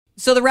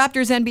So the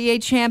Raptors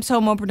NBA champs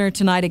home opener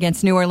tonight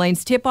against New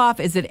Orleans.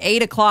 Tip-off is at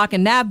 8 o'clock,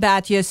 and Nav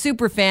Bhatia,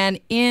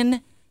 superfan, in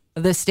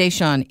the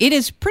station. It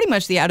is pretty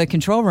much the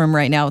out-of-control room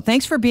right now.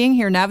 Thanks for being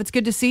here, Nav. It's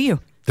good to see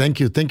you. Thank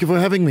you. Thank you for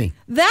having me.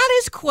 That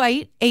is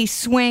quite a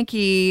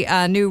swanky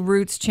new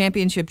Roots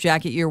championship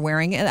jacket you're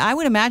wearing. I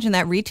would imagine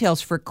that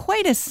retails for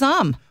quite a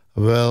sum.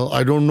 Well,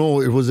 I don't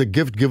know. It was a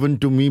gift given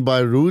to me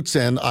by Roots,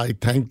 and I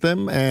thank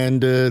them,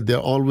 and they're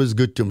always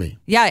good to me.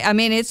 Yeah, I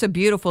mean, it's a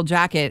beautiful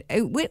jacket.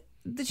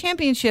 The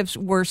championships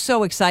were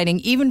so exciting,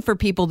 even for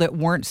people that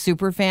weren't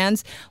super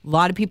fans. A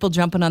lot of people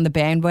jumping on the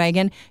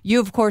bandwagon. You,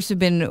 of course, have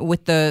been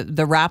with the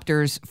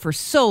Raptors for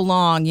so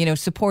long,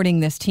 supporting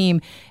this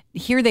team.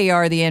 Here they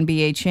are, the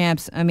NBA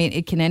champs. I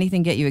mean, can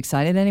anything get you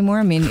excited anymore?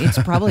 I mean,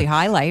 it's probably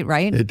highlight,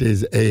 right?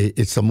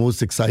 It's the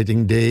most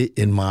exciting day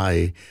in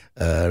my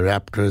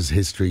Raptors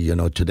history,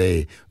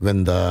 today,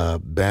 when the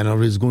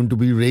banner is going to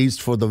be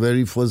raised for the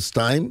very first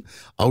time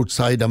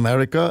outside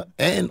America,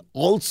 and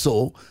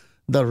also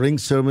the ring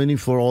ceremony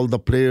for all the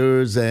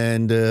players,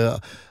 and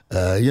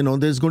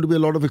there's going to be a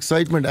lot of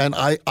excitement, and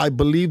I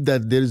believe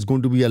that there is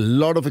going to be a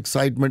lot of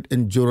excitement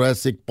in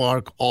Jurassic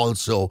Park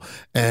also,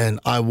 and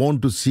I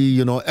want to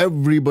see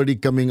everybody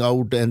coming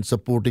out and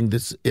supporting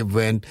this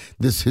event,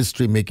 this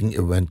history-making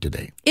event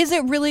today. Is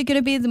it really going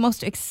to be the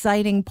most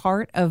exciting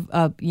part of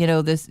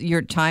this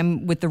your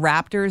time with the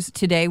Raptors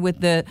today with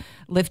the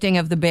lifting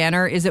of the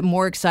banner? Is it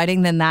more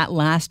exciting than that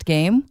last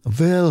game?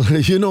 Well,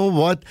 you know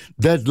what?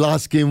 That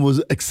last game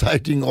was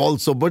exciting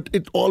also, but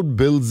it all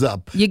builds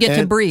up. You get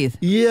to breathe.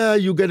 Yeah,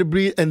 you get to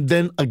breathe. And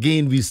then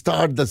again, we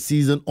start the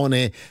season on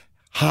a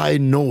high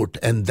note.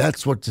 And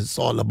that's what it's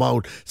all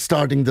about.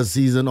 Starting the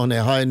season on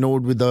a high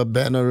note with the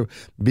banner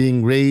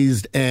being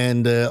raised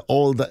and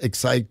all the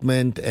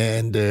excitement.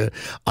 And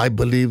I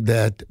believe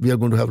that we are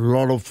going to have a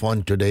lot of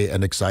fun today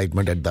and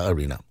excitement at the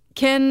arena.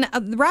 Can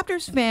the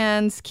Raptors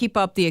fans keep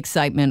up the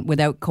excitement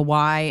without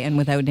Kawhi and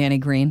without Danny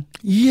Green?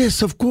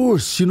 Yes, of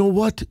course. You know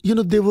what?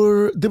 They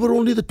were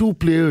only the two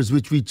players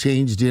which we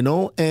changed,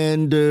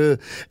 and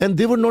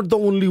they were not the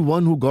only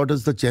one who got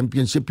us the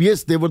championship.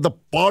 Yes, they were the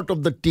part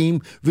of the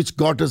team which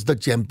got us the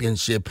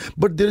championship.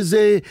 But there is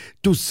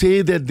to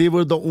say that they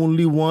were the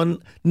only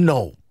one,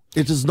 no.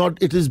 It is not.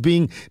 It is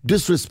being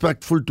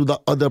disrespectful to the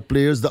other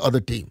players, the other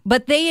team.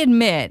 But they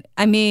admit,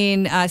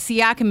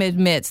 Siakam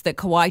admits that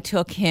Kawhi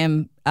took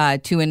him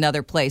to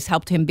another place,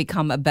 helped him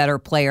become a better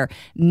player.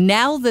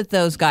 Now that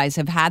those guys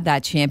have had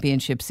that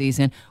championship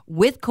season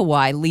with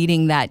Kawhi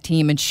leading that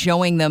team and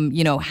showing them,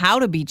 how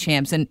to be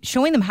champs and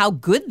showing them how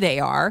good they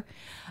are,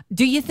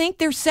 do you think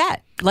they're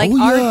set?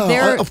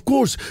 Of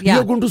course. Yeah.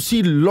 You're going to see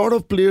a lot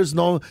of players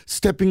now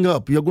stepping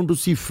up. You're going to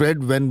see Fred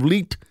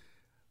VanVleet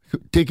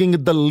taking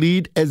the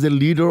lead as a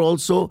leader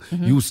also.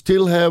 Mm-hmm. You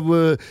still have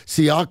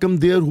Siakam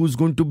there, who's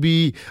going to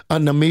be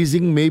an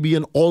amazing, maybe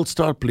an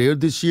all-star player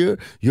this year.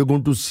 You're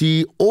going to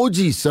see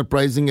OG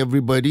surprising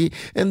everybody.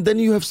 And then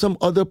you have some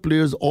other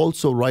players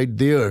also right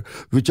there,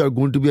 which are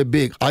going to be a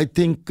big. I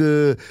think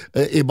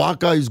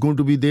Ibaka is going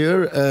to be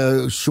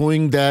there,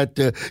 showing that,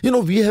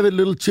 we have a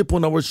little chip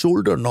on our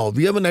shoulder now.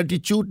 We have an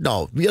attitude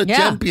now. We are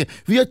champions.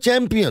 We are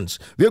champions.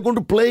 We are going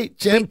to play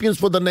champions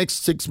for the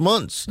next 6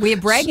 months. We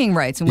have bragging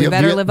rights, and we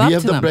better live We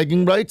have the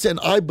bragging rights, and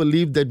I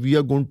believe that we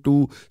are going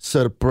to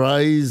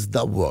surprise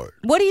the world.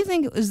 What do you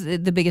think is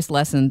the biggest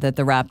lesson that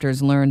the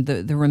Raptors learned,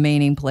 the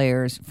remaining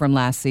players from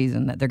last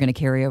season, that they're going to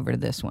carry over to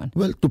this one?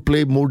 Well, to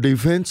play more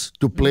defense,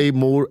 to play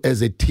more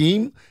as a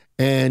team,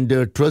 and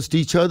trust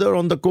each other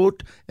on the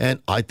court. And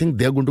I think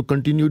they're going to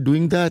continue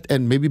doing that,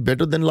 and maybe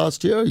better than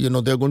last year.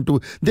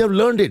 They have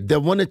learned it.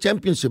 They've won a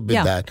championship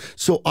with that.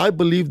 So I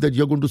believe that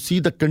you're going to see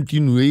the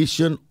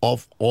continuation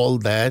of all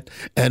that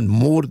and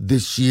more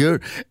this year.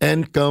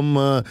 And come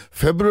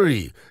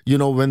February,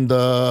 when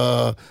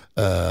the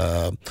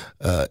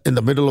in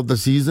the middle of the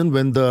season,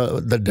 when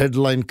the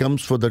deadline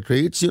comes for the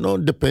trades,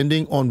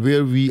 depending on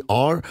where we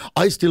are,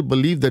 I still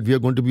believe that we are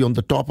going to be on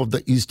the top of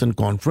the Eastern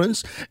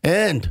Conference.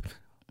 And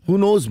who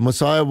knows,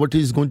 Messiah, what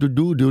he's going to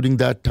do during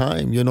that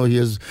time. He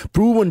has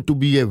proven to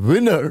be a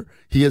winner.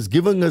 He has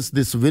given us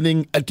this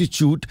winning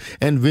attitude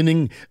and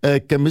winning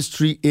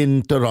chemistry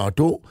in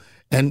Toronto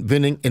and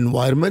winning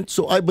environment.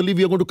 So I believe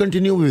you're going to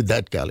continue with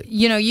that, Callie.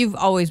 You've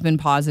always been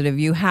positive.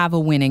 You have a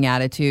winning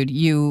attitude.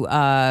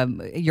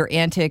 Your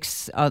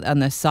antics on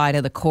the side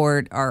of the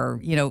court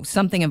are,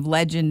 something of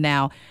legend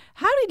now.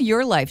 How did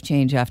your life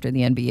change after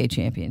the NBA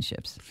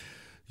championships?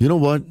 You know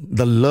what?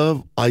 The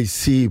love I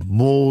see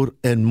more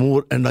and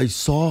more, and I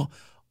saw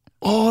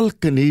all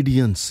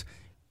Canadians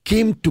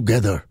came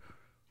together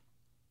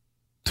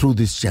through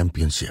this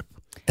championship.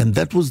 And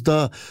that was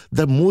the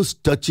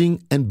most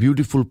touching and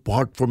beautiful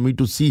part for me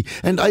to see.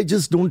 And I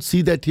just don't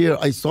see that here.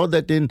 I saw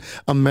that in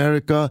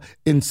America,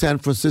 in San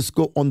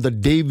Francisco, on the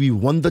day we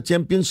won the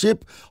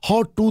championship,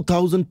 how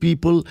 2,000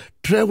 people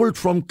traveled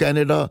from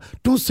Canada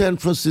to San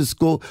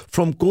Francisco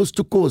from coast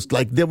to coast.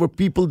 Like there were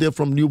people there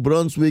from New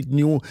Brunswick,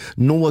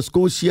 Nova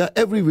Scotia,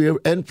 everywhere,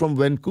 and from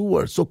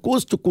Vancouver. So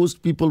coast to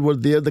coast people were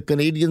there. The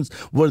Canadians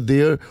were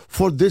there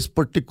for this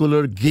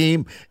particular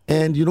game.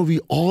 And, we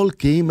all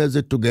came as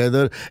a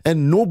together,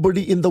 and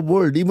nobody in the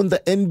world, even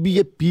the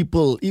NBA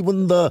people,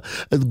 even the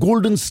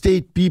Golden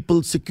State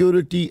people,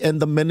 security and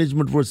the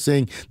management were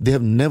saying they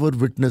have never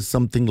witnessed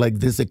something like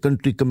this, a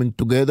country coming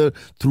together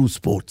through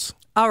sports.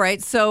 All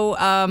right, so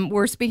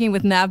we're speaking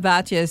with Nav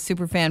Bhatia,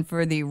 superfan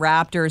for the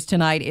Raptors.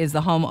 Tonight is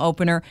the home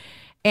opener,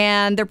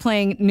 and they're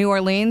playing New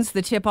Orleans.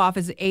 The tip-off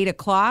is 8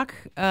 o'clock.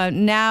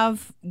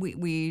 Nav,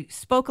 we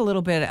spoke a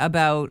little bit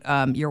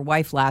about your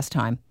wife last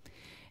time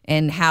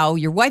and how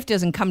your wife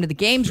doesn't come to the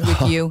games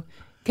with you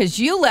because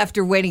you left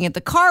her waiting at the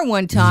car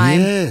one time,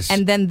 yes.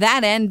 And then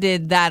that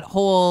ended that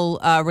whole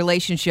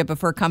relationship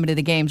of her coming to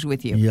the games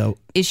with you. Yeah.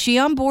 Is she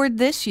on board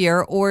this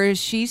year, or is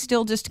she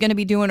still just going to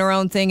be doing her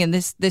own thing and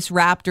this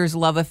Raptors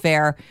love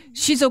affair,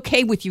 she's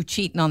okay with you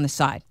cheating on the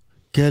side?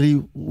 Kelly,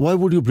 why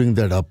would you bring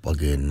that up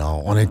again now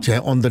on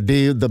the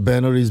day the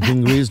banner is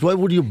being raised? Why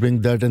would you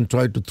bring that and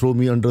try to throw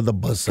me under the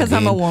bus again? Because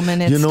I'm a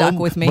woman, it's stuck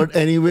with me. But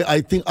anyway,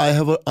 I think I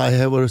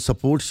have her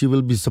support. She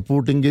will be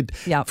supporting it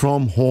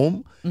from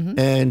home. Mm-hmm.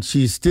 And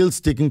she's still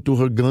sticking to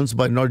her guns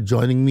by not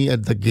joining me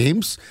at the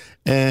games.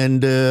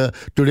 And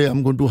today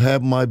I'm going to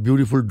have my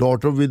beautiful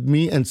daughter with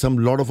me and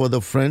lot of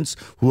other friends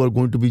who are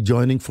going to be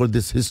joining for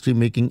this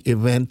history-making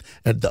event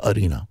at the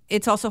arena.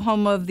 It's also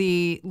home of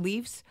the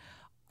Leafs.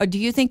 Do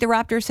you think the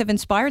Raptors have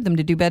inspired them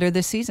to do better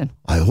this season?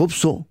 I hope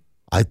so.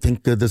 I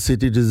think the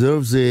city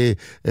deserves a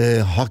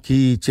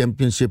hockey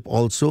championship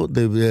also.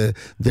 They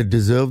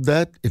deserve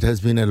that. It has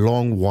been a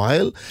long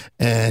while,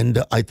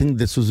 and I think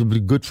this will be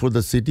good for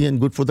the city and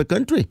good for the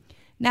country.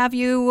 Nav,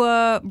 you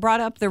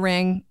brought up the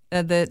ring.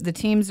 The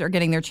teams are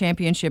getting their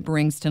championship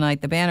rings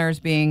tonight. The banner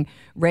is being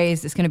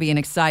raised. It's going to be an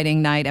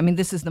exciting night. I mean,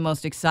 this is the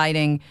most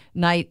exciting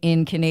night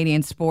in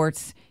Canadian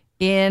sports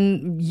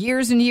in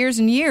years and years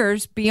and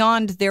years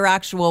beyond their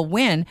actual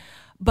win.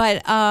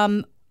 But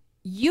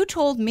you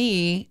told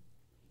me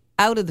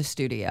out of the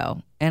studio,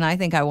 and I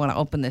think I want to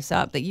open this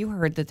up, that you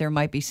heard that there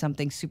might be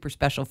something super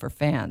special for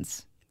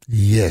fans.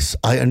 Yes,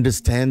 I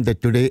understand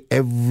that today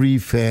every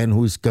fan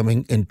who is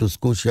coming into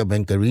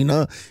Scotiabank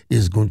Arena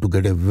is going to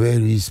get a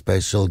very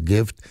special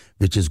gift,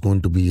 which is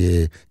going to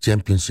be a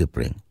championship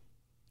ring.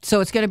 So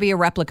it's going to be a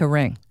replica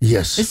ring?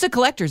 Yes. It's a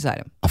collector's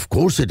item? Of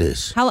course it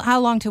is. How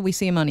long till we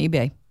see them on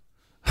eBay?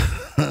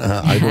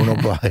 I don't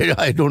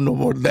know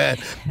about that,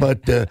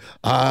 but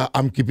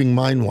I'm keeping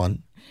mine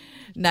one.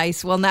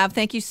 Nice. Well, Nav,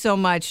 thank you so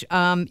much.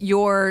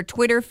 Your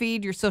Twitter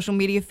feed, your social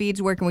media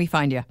feeds, where can we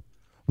find you?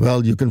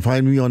 Well, you can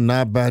find me on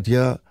Nav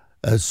Bhatia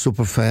as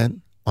Superfan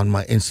on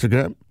my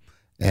Instagram.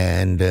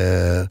 And,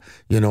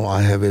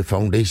 I have a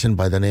foundation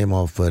by the name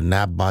of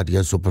Nav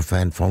Bhatia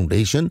Superfan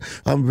Foundation.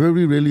 I'm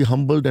very, really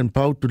humbled and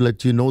proud to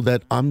let you know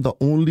that I'm the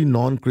only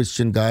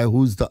non-Christian guy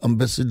who's the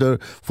ambassador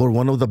for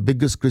one of the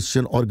biggest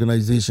Christian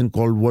organization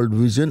called World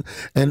Vision.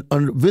 And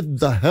with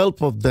the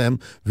help of them,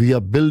 we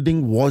are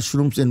building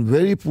washrooms in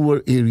very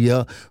poor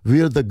area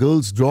where the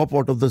girls drop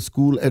out of the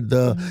school at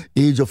the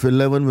age of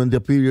 11. When their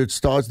period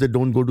starts, they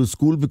don't go to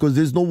school because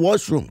there's no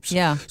washrooms.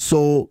 Yeah.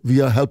 So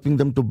we are helping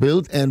them to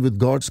build, and with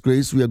God's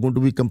grace, we are going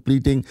to be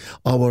completing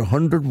our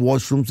 100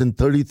 washrooms in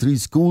 33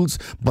 schools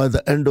by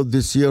the end of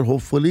this year,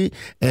 hopefully.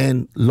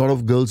 And a lot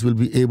of girls will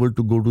be able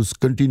to go to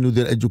continue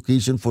their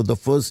education for the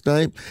first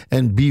time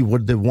and be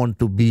what they want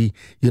to be,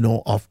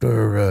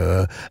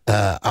 after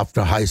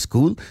high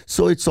school.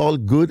 So it's all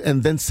good.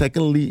 And then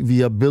secondly,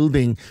 we are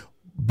building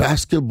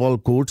basketball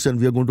courts, and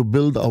we are going to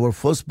build our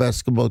first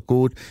basketball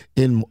court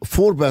in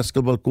 4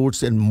 basketball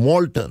courts in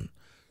Malton.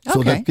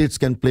 So that kids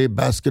can play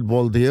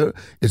basketball there.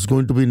 It's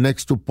going to be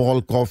next to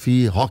Paul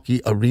Coffey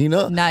Hockey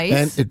Arena. Nice.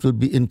 And it will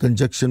be in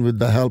conjunction with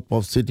the help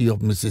of City of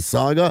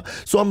Mississauga.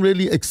 So I'm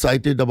really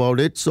excited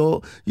about it.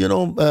 So,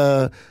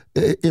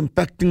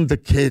 impacting the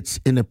kids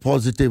in a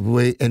positive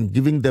way and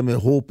giving them a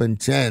hope and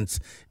chance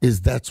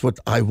that's what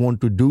I want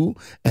to do,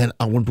 and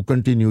I want to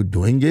continue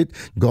doing it.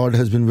 God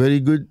has been very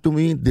good to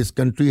me. This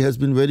country has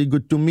been very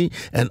good to me,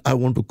 and I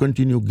want to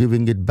continue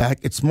giving it back.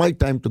 It's my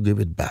time to give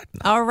it back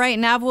now. All right,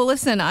 Nav. Well,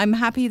 listen, I'm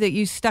happy that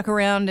you stuck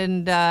around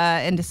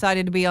and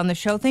decided to be on the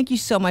show. Thank you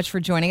so much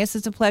for joining us.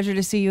 It's a pleasure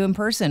to see you in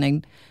person.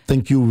 And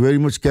thank you very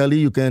much, Kelly.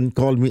 You can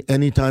call me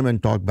anytime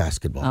and talk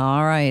basketball.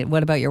 All right.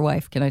 What about your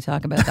wife? Can I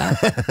talk about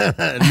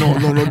that?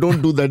 No,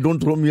 don't do that. Don't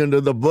throw me under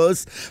the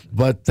bus.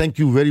 But thank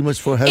you very much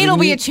for having me. It'll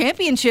be a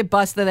championship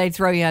bus that I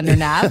throw you under,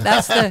 Nav.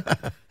 That's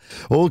the...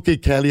 Okay,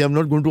 Kelly, I'm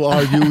not going to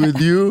argue with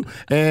you.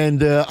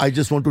 And I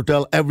just want to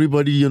tell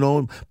everybody,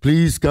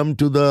 please come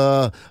to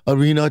the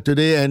arena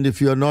today. And if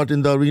you're not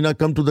in the arena,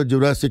 come to the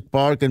Jurassic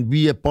Park and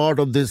be a part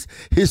of this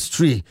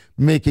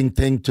history-making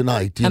thing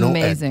tonight.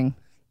 Amazing. And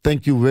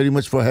thank you very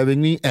much for having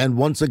me. And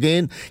once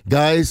again,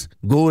 guys,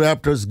 go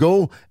Raptors,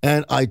 go.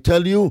 And I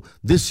tell you,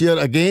 this year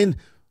again,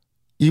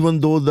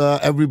 even though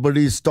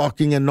everybody is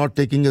talking and not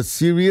taking us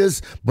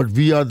serious. But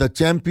we are the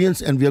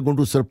champions, and we are going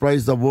to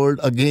surprise the world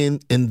again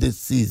in this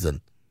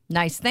season.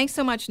 Nice. Thanks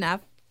so much,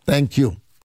 Nav. Thank you.